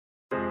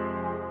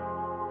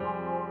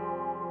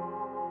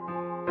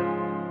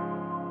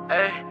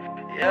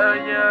Yeah.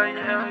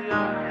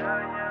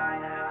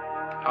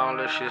 All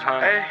this shit,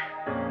 huh? Hey.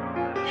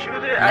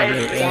 Shoot it.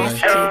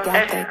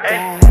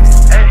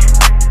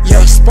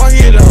 Yo, spark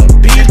it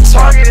up, beat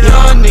talk.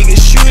 Young nigga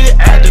shoot it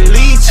at the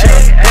leech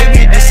up.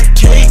 Baby, this a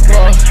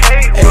cakewalk.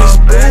 Hey, it's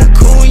boom,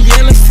 cool,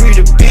 yelling free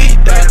to beat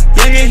that.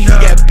 Youngin', he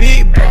got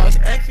big balls.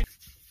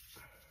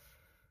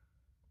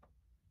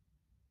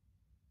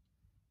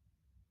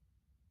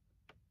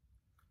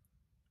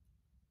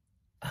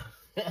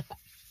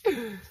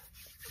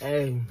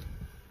 Hey,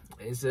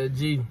 it's a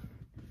G.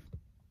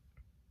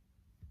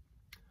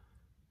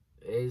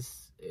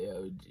 It's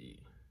LG.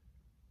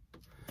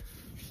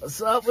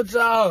 What's up with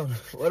y'all?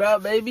 What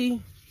up,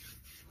 baby?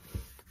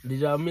 Did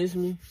y'all miss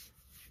me?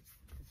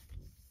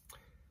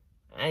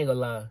 I ain't gonna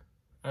lie.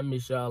 I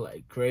miss y'all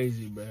like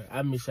crazy, bro.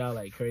 I miss y'all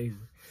like crazy.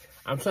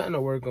 I'm trying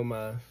to work on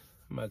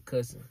my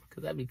cussing,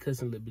 because I be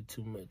cussing a little bit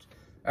too much.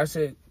 I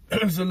said,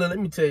 so look, let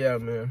me tell y'all,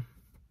 man.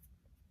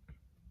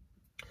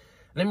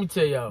 Let me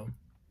tell y'all.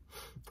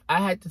 I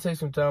had to take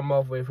some time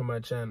off away from my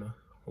channel.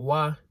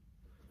 Why?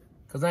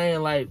 Because I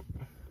ain't like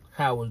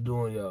how I was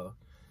doing, y'all.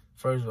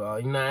 First of all,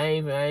 you know, I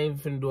ain't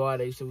finna do all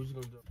that shit. What you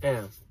gonna do?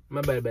 Damn, my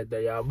bad about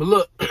that, y'all. But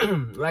look,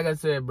 like I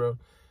said, bro,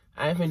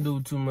 I ain't finna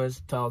do too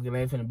much talking.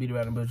 I ain't finna beat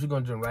around the bush. We're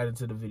gonna jump right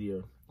into the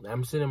video.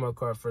 I'm sitting in my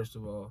car, first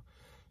of all.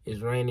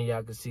 It's raining,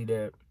 y'all can see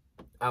that.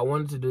 I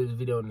wanted to do this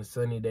video on a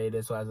sunny day.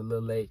 That's why I was a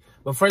little late.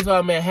 But first of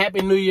all, man,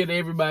 Happy New Year to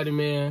everybody,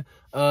 man.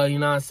 You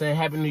know what I'm saying?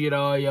 Happy New Year to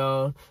all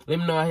y'all. Let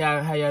me know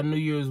how y'all New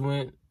Year's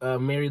went.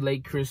 Merry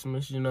late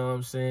Christmas, you know what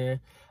I'm saying?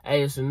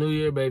 Hey, it's a new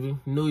year, baby.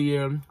 New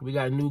year. We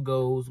got new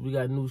goals. We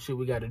got new shit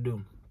we got to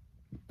do.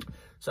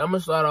 So I'm going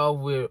to start off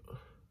with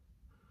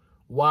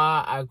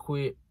why I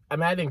quit. I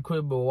mean, I didn't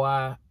quit, but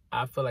why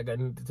I feel like I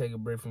need to take a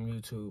break from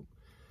YouTube.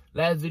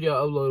 Last video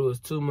I uploaded was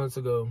 2 months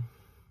ago.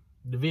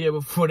 The video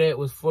before that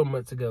was 4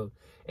 months ago.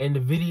 And the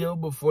video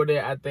before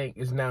that, I think,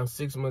 is now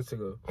 6 months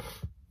ago.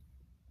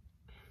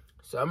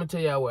 So I'm going to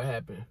tell y'all what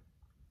happened.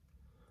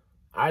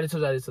 I already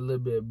told y'all this a little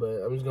bit,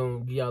 but I'm just going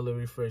to give y'all a little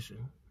refresher.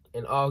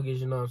 In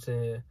August, you know what I'm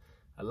saying,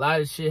 a lot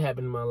of shit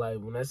happened in my life.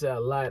 When I say a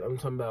lot, I'm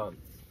talking about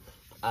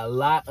a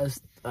lot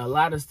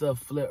of stuff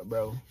flipped,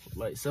 bro.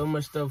 Like, so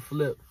much stuff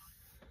flipped.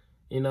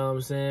 You know what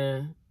I'm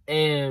saying?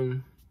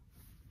 And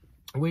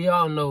we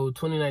all know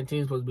 2019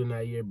 is supposed to be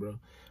that year, bro.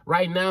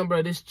 Right now,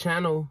 bro, this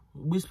channel,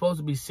 we supposed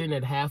to be sitting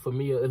at half a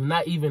meal, if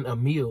not even a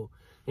meal.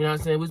 You know what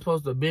I'm saying? We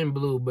supposed to have been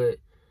blue, but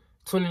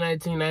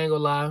 2019, I ain't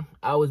gonna lie,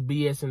 I was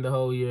BSing the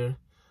whole year.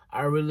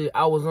 I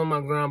was on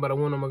my grind, but I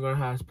wasn't on my grind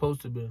how I was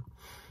supposed to be.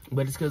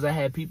 But it's because I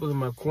had people in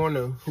my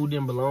corner who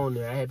didn't belong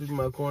there. I had people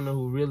in my corner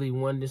who really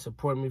wanted to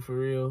support me for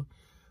real,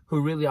 who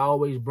really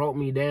always brought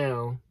me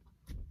down.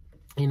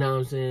 You know what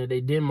I'm saying?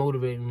 They didn't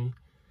motivate me.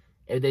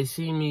 If they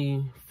see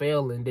me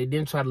failing, they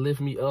didn't try to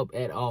lift me up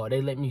at all. They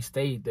let me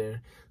stay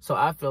there. So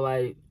I feel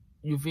like,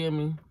 you feel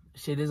me?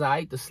 Shit is I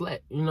ate the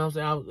slack. You know what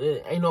I'm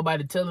saying? Ain't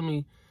nobody telling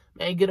me,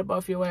 man, get up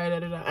off your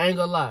ass. I ain't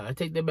gonna lie. I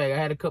take that back. I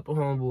had a couple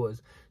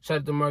homeboys. Shout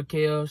out to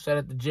Markel. Shout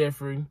out to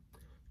Jeffrey,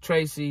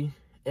 Tracy,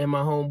 and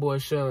my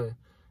homeboy Sean.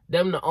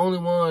 Them the only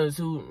ones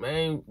who,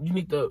 man, you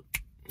need to,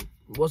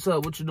 what's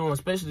up, what you doing?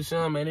 Especially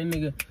Sean, man, that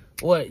nigga,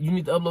 what? You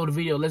need to upload a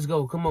video, let's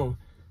go, come on.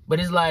 But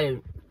it's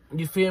like,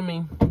 you feel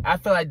me? I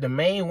feel like the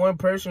main one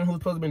person who's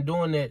supposed to be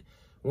doing that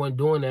wasn't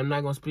doing that. I'm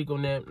not gonna speak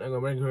on that, I'm not gonna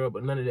bring her up,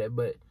 but none of that,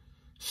 but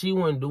she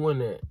wasn't doing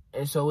that.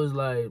 And so it's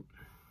like,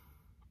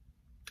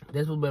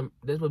 that's what been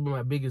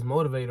my biggest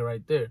motivator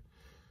right there.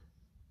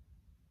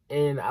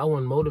 And I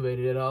wasn't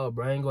motivated at all,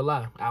 bro. I ain't gonna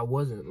lie. I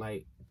wasn't.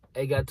 Like,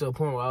 it got to a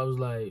point where I was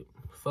like,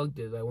 fuck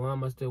this. Like, why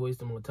am I still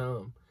wasting my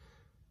time?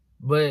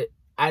 But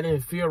I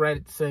didn't feel right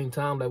at the same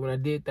time. Like, when I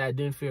did that, I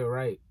didn't feel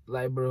right.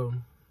 Like, bro,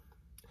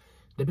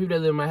 the people that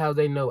live in my house,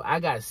 they know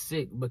I got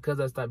sick because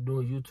I stopped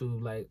doing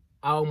YouTube. Like,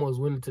 I almost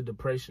went into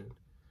depression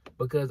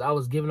because I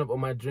was giving up on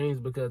my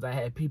dreams because I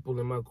had people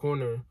in my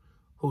corner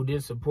who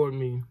didn't support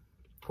me,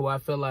 who I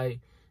felt like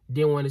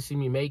didn't want to see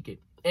me make it.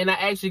 And I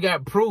actually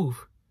got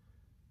proof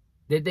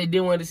that they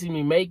didn't want to see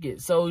me make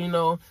it. So, you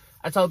know,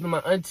 I talked to my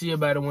auntie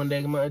about it one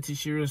day. My auntie,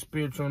 she real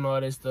spiritual and all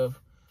that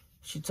stuff.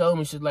 She told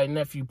me, she's like,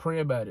 nephew, pray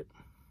about it.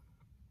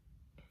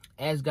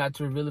 Ask God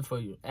to reveal it for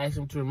you. Ask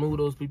him to remove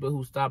those people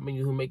who stopping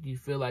you, who make you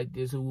feel like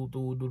this, who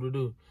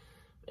do.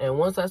 And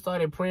once I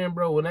started praying,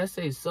 bro, when I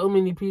say so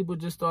many people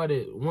just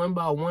started one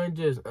by one,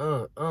 just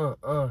And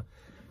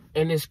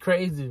it's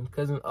crazy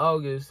because in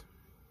August,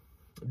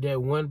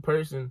 that one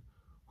person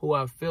who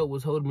I felt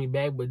was holding me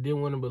back but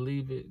didn't want to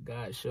believe it,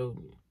 God showed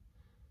me.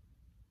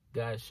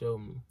 God showed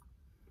me.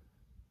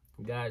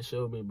 God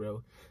showed me,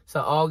 bro.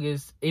 So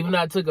August, even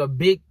though I took a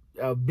big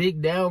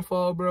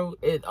downfall, bro,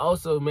 it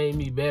also made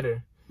me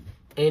better.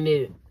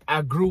 And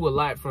I grew a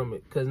lot from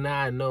it because now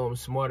I know I'm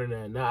smarter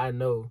now. Now I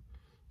know,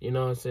 you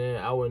know what I'm saying?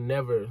 I would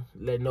never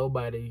let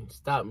nobody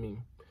stop me.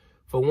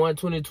 For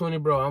 2020,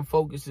 bro, I'm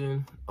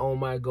focusing on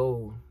my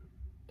goal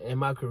and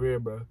my career,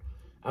 bro.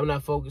 I'm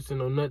not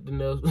focusing on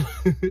nothing else.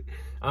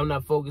 I'm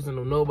not focusing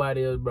on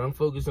nobody else, bro. I'm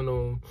focusing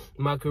on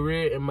my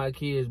career and my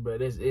kids, bro.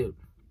 That's it.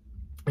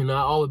 And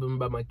I always been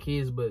about my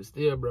kids, but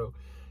still, bro,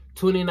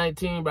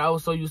 2019, bro, I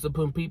was so used to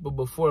putting people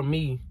before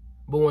me,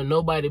 but when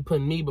nobody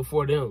put me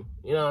before them.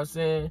 You know what I'm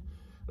saying?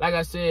 Like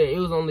I said, it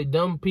was only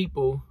dumb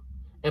people,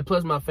 and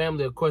plus my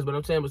family, of course. But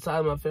I'm saying,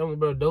 besides my family,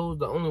 bro, those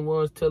the only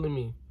ones telling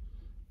me,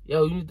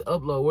 yo, you need to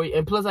upload.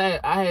 And plus, I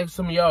have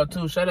some of y'all,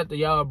 too. Shout out to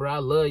y'all, bro. I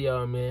love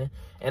y'all, man.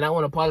 And I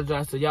want to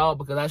apologize to y'all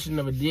because I should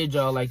never did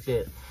y'all like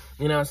that.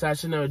 You know what I'm saying? I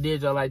should never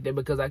did y'all like that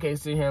because I can't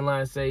sit here and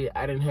lie and say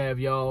I didn't have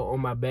y'all on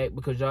my back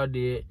because y'all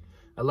did.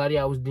 A lot of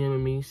y'all was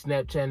DMing me,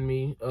 Snapchatting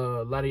me.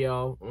 A lot of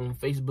y'all on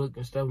Facebook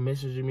and stuff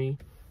messaging me,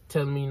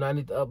 telling me, I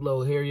need to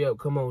upload, hurry up,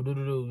 come on,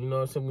 do-do-do. You know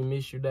what I'm saying? We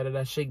miss you,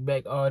 da-da-da, shake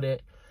back, all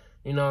that.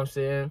 You know what I'm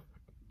saying?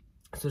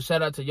 So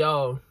shout out to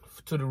y'all,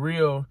 to the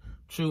real,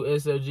 true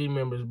SLG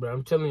members, bro.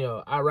 I'm telling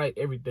y'all, I write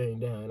everything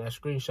down. I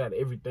screenshot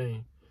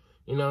everything.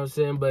 You know what I'm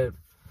saying? But,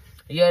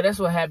 yeah, that's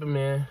what happened,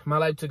 man. My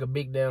life took a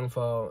big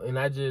downfall, and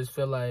I just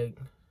feel like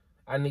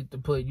I need to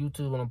put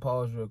YouTube on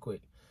pause real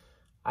quick.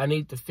 I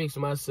need to fix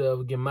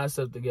myself, get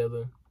myself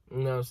together, you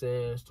know what I'm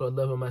saying? Start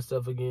loving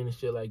myself again and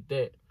shit like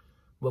that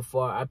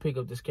before I pick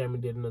up this camera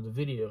and did another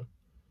video.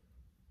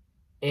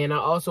 And I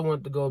also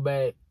want to go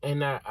back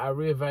and I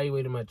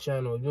reevaluated my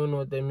channel. You don't know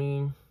what that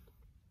means?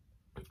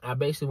 I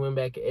basically went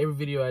back at every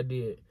video I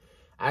did.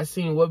 I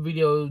seen what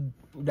video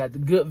got the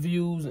good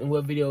views and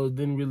what videos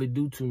didn't really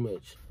do too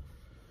much.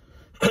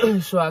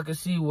 So I could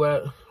see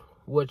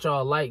what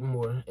y'all like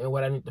more and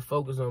what I need to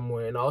focus on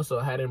more, and also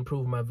how to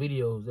improve my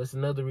videos. That's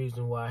another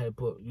reason why I had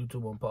put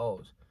YouTube on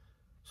pause,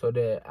 so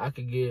that I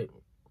could get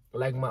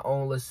like my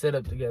own little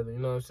setup together. You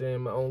know what I'm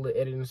saying? My own little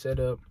editing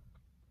setup.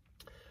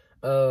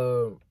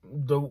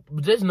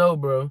 Just know,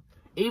 bro,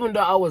 even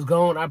though I was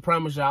gone, I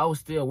promise you I was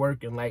still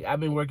working. Like, I've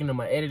been working on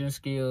my editing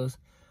skills.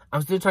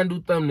 I'm still trying to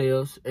do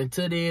thumbnails.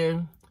 Until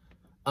then,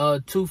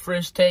 Too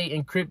Fresh Tate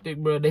and Cryptic,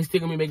 bro, they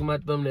still gonna be making my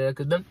thumbnail.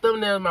 Because them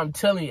thumbnails, I'm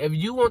telling you, if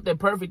you want the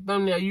perfect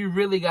thumbnail, you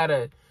really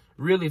gotta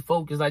really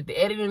focus. Like, the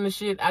editing and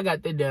shit, I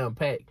got that down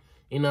packed.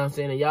 You know what I'm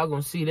saying? And y'all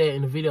gonna see that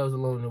in the videos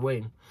along the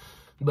way.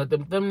 But the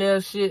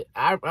thumbnail shit,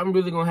 I'm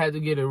really gonna have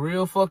to get a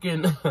real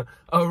fucking,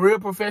 a real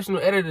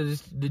professional editor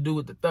to do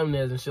with the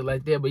thumbnails and shit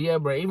like that. But yeah,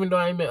 bro, even though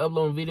I ain't been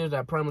uploading videos,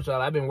 I promise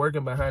y'all, I've been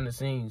working behind the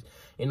scenes.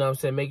 You know what I'm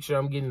saying? Make sure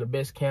I'm getting the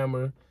best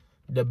camera,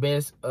 the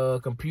best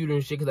computer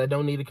and shit, because I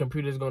don't need a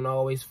computer that's gonna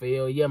always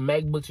fail. Yeah,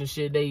 MacBooks and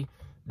shit,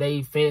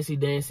 they fancy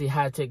dancy,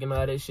 high tech and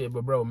all that shit,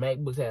 but bro,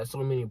 MacBooks have so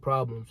many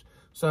problems.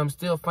 So I'm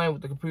still fine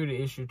with the computer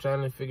issue,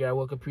 trying to figure out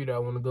what computer I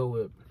want to go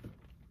with.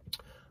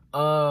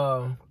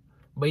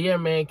 But yeah,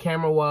 man,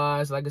 camera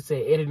wise, like I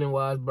said, editing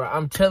wise, bro,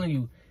 I'm telling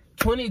you,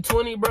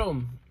 2020,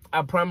 bro,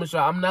 I promise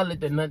y'all, I'm not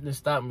letting nothing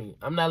stop me.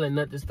 I'm not letting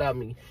nothing stop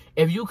me.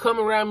 If you come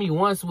around me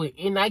once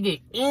and I get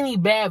any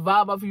bad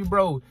vibe off you,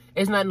 bro,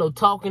 it's not no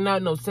talking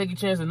out, no second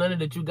chance, or none of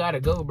that. You gotta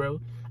go,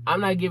 bro.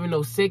 I'm not giving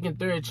no second,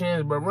 third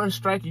chance, bro. Run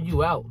striking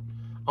you out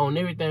on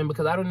everything,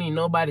 because I don't need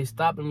nobody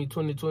stopping me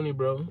 2020,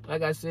 bro.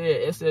 Like I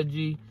said,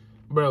 SLG,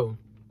 bro,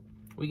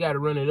 we gotta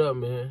run it up,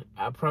 man.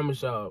 I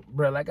promise y'all,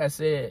 bro. Like I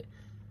said,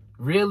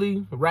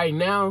 really, right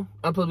now,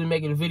 I'm supposed to be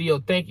making a video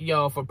thanking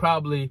y'all for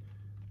probably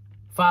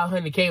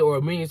 500K or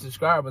 1 million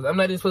subscribers. I'm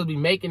not even supposed to be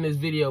making this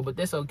video, but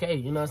that's okay.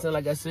 You know what I'm saying?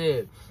 Like I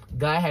said,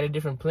 God had a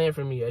different plan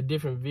for me, a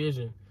different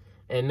vision.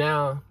 And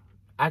now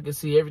I can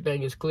see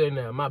everything is clear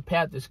now. My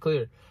path is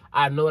clear.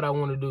 I know what I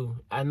want to do.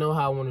 I know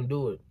how I want to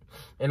do it.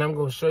 And I'm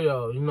going to show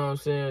y'all, you know what I'm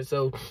saying?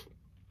 So,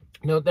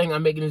 you don't think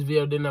I'm making this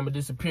video, then I'm going to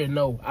disappear.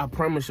 No, I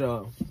promise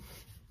y'all.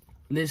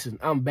 Listen,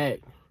 I'm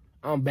back.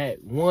 I'm back.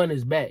 One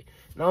is back.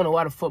 And I don't know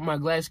why the fuck my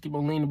glass keep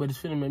on leaning, but it's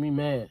finna make me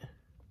mad.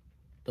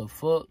 The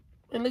fuck?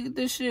 And look at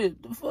this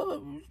shit. The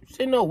fuck?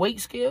 Ain't no weight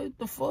scale.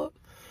 The fuck?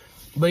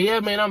 But yeah,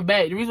 man, I'm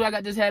back. The reason why I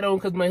got this hat on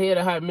because my head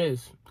a hot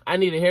mess. I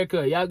need a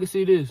haircut. Y'all can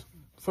see this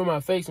from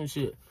my face and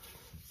shit.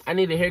 I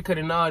need a haircut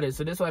and all that,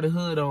 so that's why the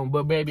hood on.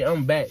 But baby,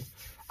 I'm back.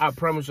 I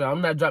promise y'all,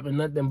 I'm not dropping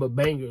nothing but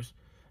bangers.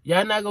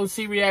 Y'all not gonna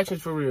see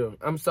reactions for real.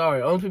 I'm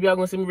sorry. Only people y'all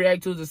gonna see me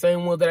react to is the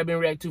same ones that I've been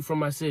reacting to from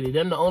my city.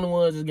 Them the only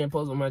ones that's getting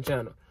posted on my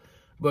channel.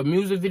 But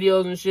music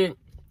videos and shit,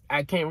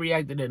 I can't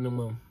react to that no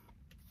more.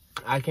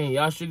 I can't.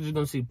 Y'all strictly just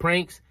gonna see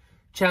pranks,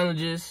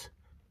 challenges.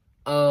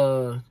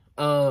 I'm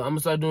gonna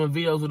start doing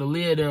videos with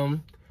Aaliyah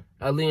them,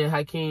 Aaliyah and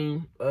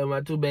Hakeem,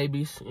 my two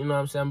babies. You know what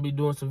I'm saying? I'm gonna be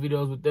doing some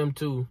videos with them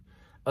too.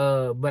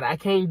 But I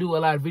can't do a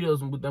lot of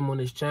videos with them on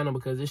this channel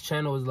because this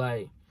channel is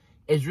like,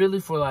 it's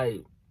really for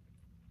like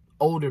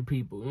older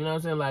people. You know what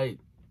I'm saying? Like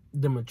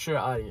the mature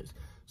audience.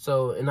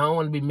 So, and I don't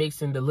want to be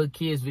mixing the little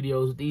kids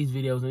videos with these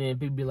videos, and then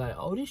people be like,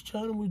 oh, this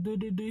channel was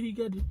he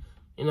got it.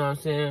 You know what I'm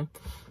saying?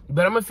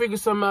 But I'm going to figure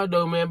something out,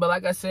 though, man. But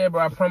like I said,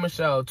 bro, I promise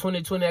y'all,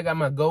 2020, I got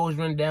my goals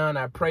written down.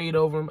 I prayed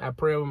over them. I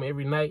pray over them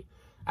every night.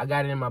 I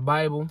got it in my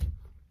Bible.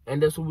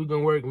 And that's what we're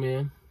going to work,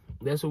 man.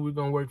 That's what we're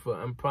going to work for.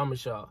 I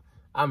promise y'all.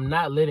 I'm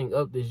not letting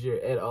up this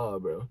year at all,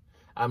 bro.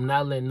 I'm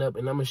not letting up.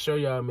 And I'm going to show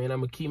y'all, man. I'm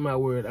going to keep my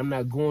word. I'm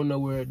not going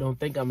nowhere. Don't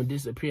think I'm going to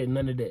disappear.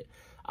 None of that.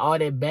 All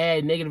that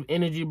bad, negative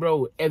energy,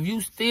 bro. If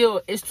you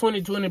still, it's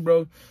 2020,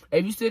 bro.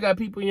 If you still got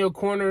people in your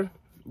corner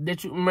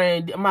that you,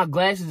 man, my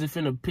glasses are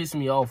finna piss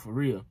me off for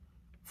real.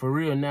 For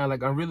real now.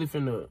 Like, I'm really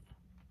finna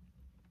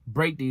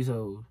break these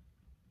hoes.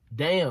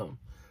 Damn.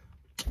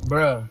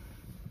 Bruh.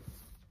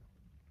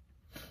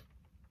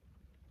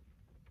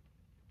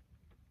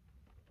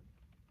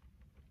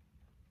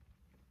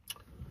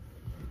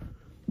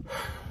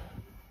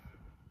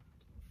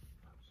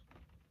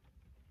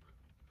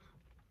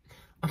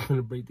 I'm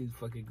gonna break these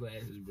fucking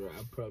glasses, bro.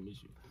 I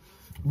promise you.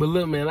 But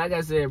look, man, like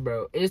I said,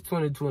 bro, it's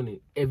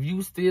 2020. If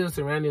you still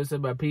surround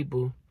yourself by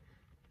people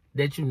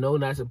that you know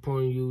not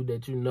supporting you,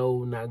 that you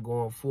know not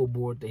going full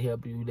board to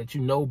help you, that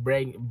you know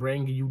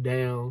bringing you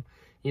down,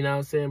 you know what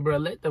I'm saying, bro,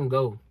 let them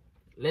go.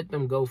 Let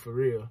them go for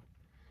real.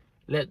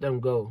 Let them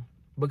go.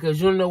 Because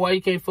you don't know why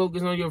you can't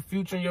focus on your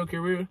future and your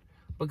career?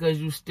 Because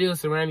you still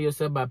surround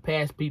yourself by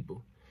past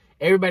people.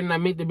 Everybody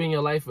not meant to be in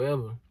your life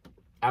forever.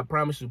 I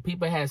promise you,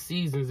 people have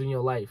seasons in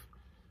your life.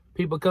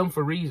 People come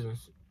for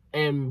reasons.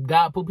 And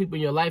God put people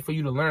in your life for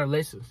you to learn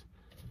lessons.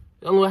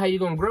 The only way how you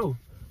going to grow.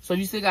 So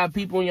you still got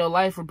people in your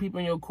life or people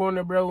in your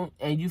corner, bro,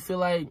 and you feel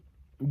like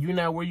you're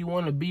not where you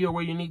want to be or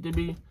where you need to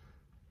be,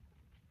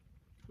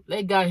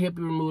 let God help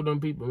you remove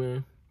them people,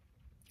 man.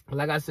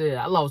 Like I said,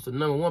 I lost the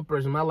number one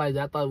person in my life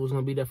that I thought was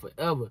going to be there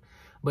forever.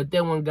 But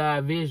that one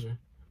God vision.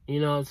 You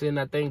know what I'm saying?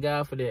 I thank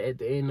God for that at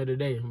the end of the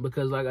day.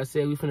 Because like I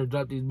said, we finna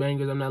drop these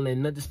bangers. I'm not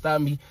letting nothing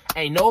stop me.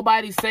 Ain't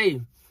nobody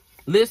safe.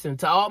 Listen,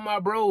 to all my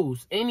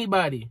bros,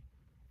 anybody,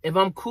 if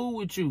I'm cool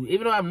with you,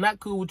 even though I'm not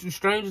cool with you,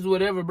 strangers,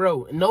 whatever,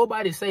 bro,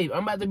 nobody's safe.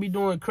 I'm about to be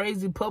doing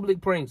crazy public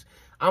pranks.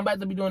 I'm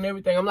about to be doing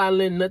everything. I'm not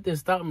letting nothing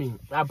stop me.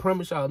 I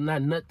promise y'all,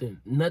 not nothing.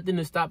 Nothing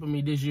is stopping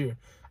me this year.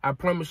 I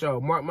promise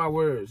y'all, mark my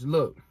words.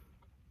 Look,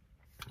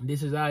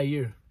 this is our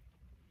year.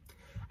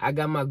 I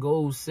got my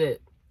goals set.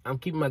 I'm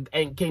keeping my,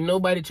 can't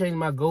nobody change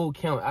my goal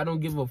count. I don't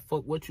give a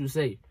fuck what you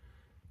say.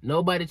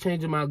 Nobody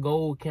changing my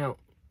goal count.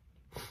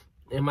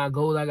 And my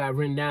goals I got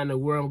written down to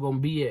where I'm going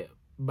to be at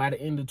by the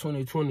end of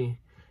 2020.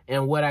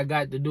 And what I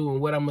got to do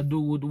and what I'm going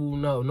to do,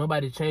 no.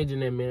 Nobody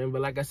changing that, man.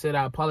 But like I said,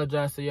 I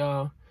apologize to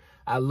y'all.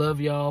 I love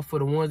y'all. For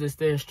the ones that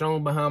stand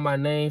strong behind my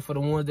name, for the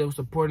ones that were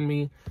supporting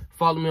me,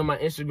 follow me on my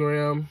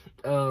Instagram,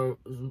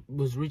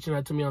 was reaching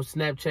out to me on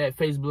Snapchat,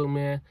 Facebook,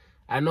 man.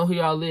 I know who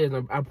y'all is.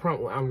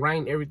 I'm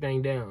writing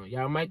everything down.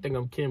 Y'all might think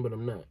I'm kidding, but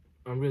I'm not.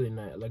 I'm really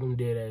not. Like, I'm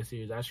dead ass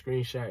serious. I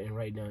screenshot and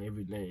write down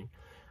everything.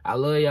 I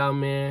love y'all,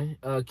 man.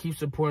 Keep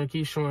supporting,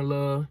 keep showing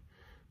love.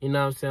 You know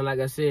what I'm saying? Like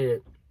I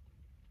said,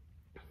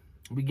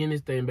 we getting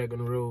this thing back on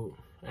the road.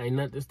 Ain't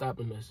nothing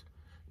stopping us.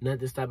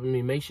 Nothing stopping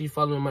me. Make sure you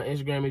follow me on my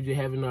Instagram if you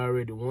haven't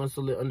already.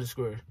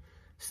 _.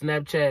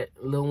 Snapchat,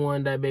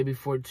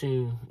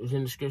 lil1.baby14 is in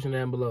the description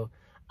down below.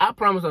 I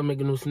promise I'll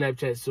make a new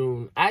Snapchat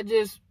soon. I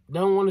just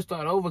don't want to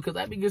start over because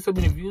I be getting so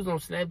many views on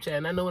Snapchat.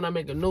 And I know when I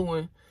make a new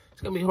one,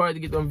 it's going to be hard to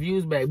get them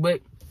views back.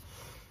 But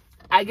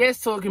I guess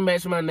so it can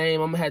match my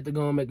name, I'm going to have to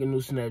go and make a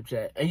new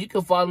Snapchat. And you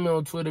can follow me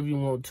on Twitter if you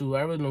want to.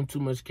 I really don't too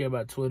much care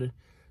about Twitter.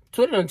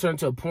 Twitter done turned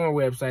to a porn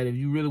website, if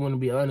you really want to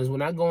be honest.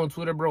 When I go on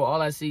Twitter, bro,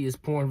 all I see is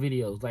porn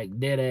videos, like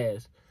dead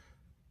ass.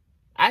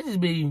 I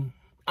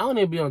don't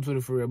even be on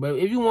Twitter for real. But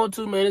if you want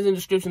to, man, it's in the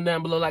description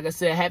down below. Like I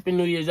said, Happy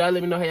New Year's. Y'all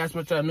let me know how y'all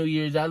spent y'all New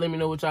Year's. Y'all let me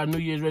know what y'all New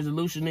Year's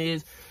resolution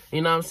is.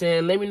 You know what I'm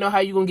saying? Let me know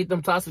how you going to get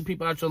them toxic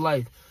people out your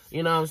life.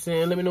 You know what I'm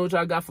saying? Let me know what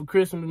y'all got for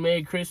Christmas.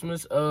 Merry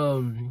Christmas.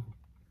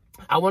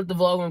 I want the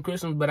vlog on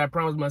Christmas, but I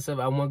promised myself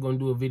I wasn't going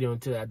to do a video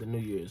until after New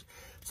Year's.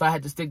 So I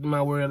had to stick to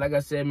my word. Like I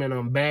said, man,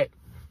 I'm back.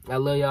 I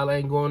love y'all. I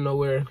ain't going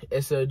nowhere.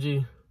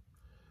 SLG.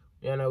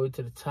 Y'all know way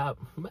to the top.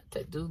 My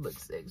tattoos look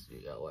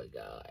sexy. Oh, my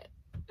God.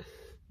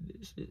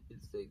 This shit is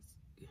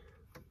sexy.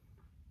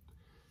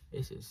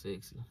 This shit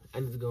sexy. I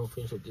need to go and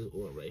finish up this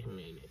one right here,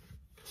 ain't it?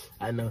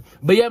 I know.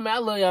 But, yeah, man, I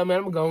love y'all, man.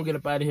 I'm going to go and get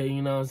up out of here,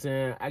 you know what I'm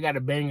saying? I got a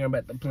banger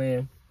about the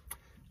plan.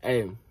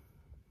 Hey,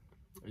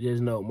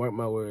 just know, mark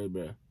my words,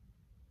 bro.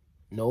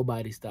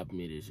 Nobody stopping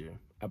me this year.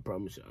 I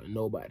promise y'all.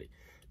 Nobody.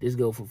 This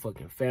go for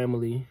fucking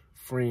family,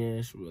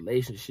 friends,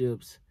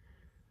 relationships,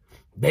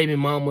 baby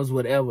mamas,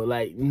 whatever.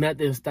 Like,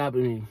 nothing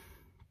stopping me.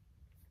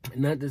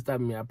 Nothing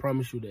stopping me. I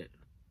promise you that.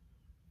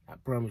 I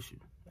promise you.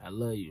 I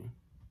love you.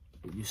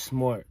 You're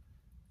smart.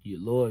 You're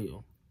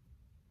loyal.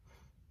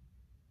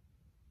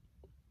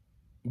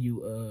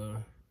 You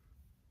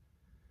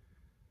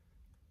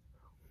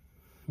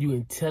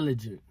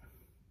intelligent.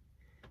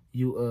 I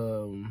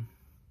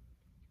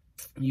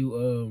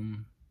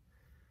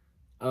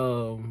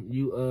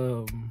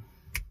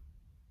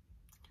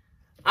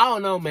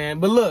don't know, man.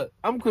 But look,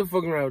 I'm quit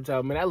fucking around with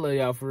y'all, man. I love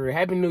y'all for real.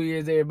 Happy New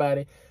Year's,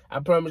 everybody. I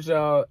promise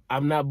y'all,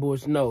 I'm not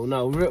bullshit.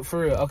 No, for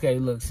real. Okay,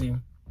 look, see.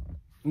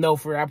 No,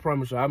 for real, I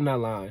promise y'all, I'm not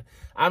lying.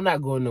 I'm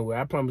not going nowhere.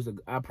 I promise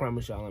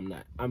y'all I'm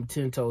not. I'm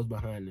 10 toes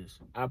behind this.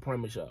 I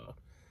promise y'all.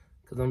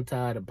 Because I'm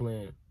tired of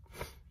playing.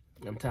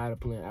 I'm tired of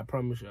playing. I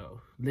promise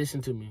y'all.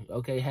 Listen to me,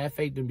 okay? Have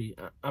faith in me.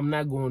 I'm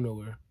not going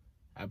nowhere.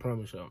 I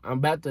promise y'all. I'm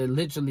about to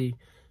literally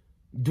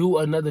do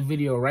another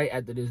video right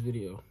after this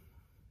video.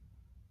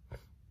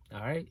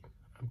 All right?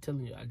 I'm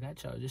telling you, I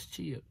got y'all. Just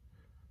chill.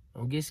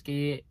 Don't get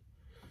scared.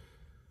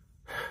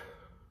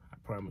 I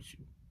promise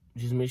you.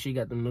 Just make sure you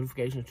got the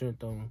notification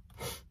turned on.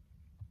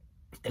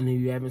 And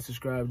if you haven't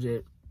subscribed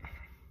yet,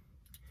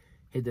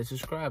 hit that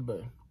subscribe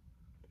button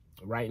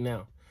right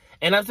now.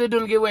 And I'm still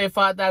doing a giveaway at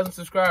 5,000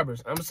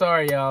 subscribers. I'm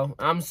sorry, y'all.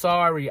 I'm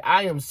sorry.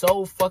 I am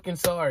so fucking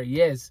sorry.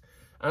 Yes.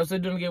 I'm still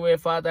doing a giveaway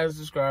at 5,000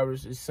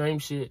 subscribers. It's the same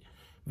shit.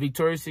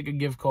 Victoria's Secret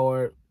gift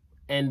card.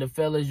 And the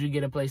fellas, you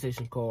get a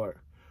PlayStation card.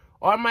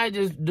 Or I might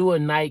just do a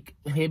Nike,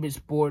 Hibbett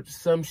Sports,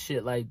 some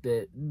shit like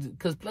that.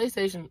 Because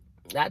PlayStation,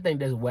 I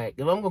think that's whack.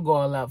 If I'm going to go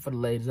all out for the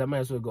ladies, I might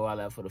as well go all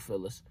out for the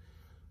fellas.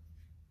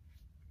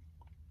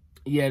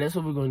 Yeah, that's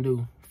what we're going to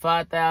do.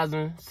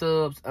 5,000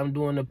 subs. I'm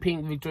doing a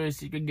pink Victoria's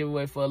Secret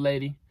giveaway for a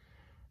lady.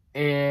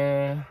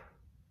 And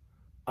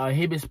a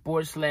Hibbett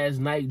Sports /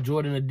 Nike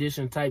Jordan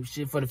edition type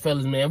shit for the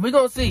fellas, man. We're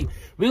going to see.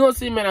 We're going to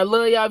see, man. I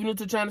love y'all. If you're new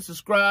to the channel,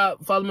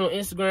 subscribe. Follow me on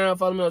Instagram.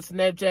 Follow me on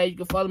Snapchat. You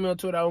can follow me on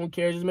Twitter. I don't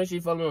care. Just make sure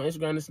you follow me on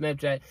Instagram and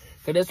Snapchat.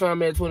 Because that's where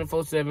I'm at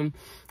 24/7.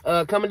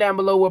 Comment down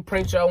below what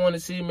pranks y'all want to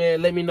see,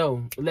 man. Let me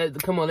know.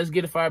 Come on. Let's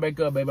get it fired back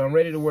up, baby. I'm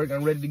ready to work.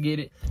 I'm ready to get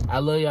it. I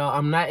love y'all.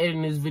 I'm not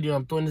editing this video.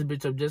 I'm throwing this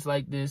bitch up just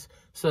like this.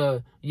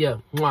 So, yeah.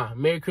 Mwah.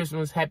 Merry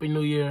Christmas. Happy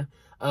New Year.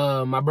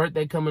 My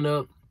birthday coming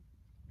up.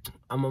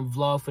 I'm going to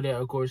vlog for that,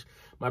 of course.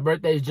 My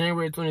birthday is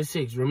January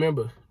 26th.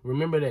 Remember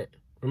that.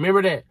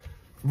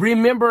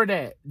 Remember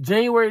that.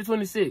 January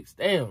 26th.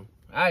 Damn. All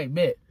right,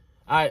 bet.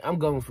 All right, I'm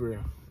going for real.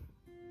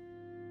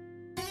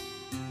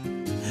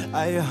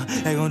 I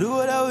ain't gon' do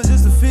whatever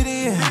just to fit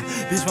in.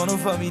 Bitch wanna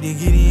fuck me to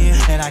get in.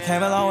 And I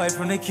came a long way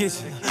from the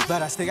kitchen,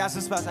 but I still got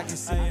some spots I can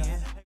sit in.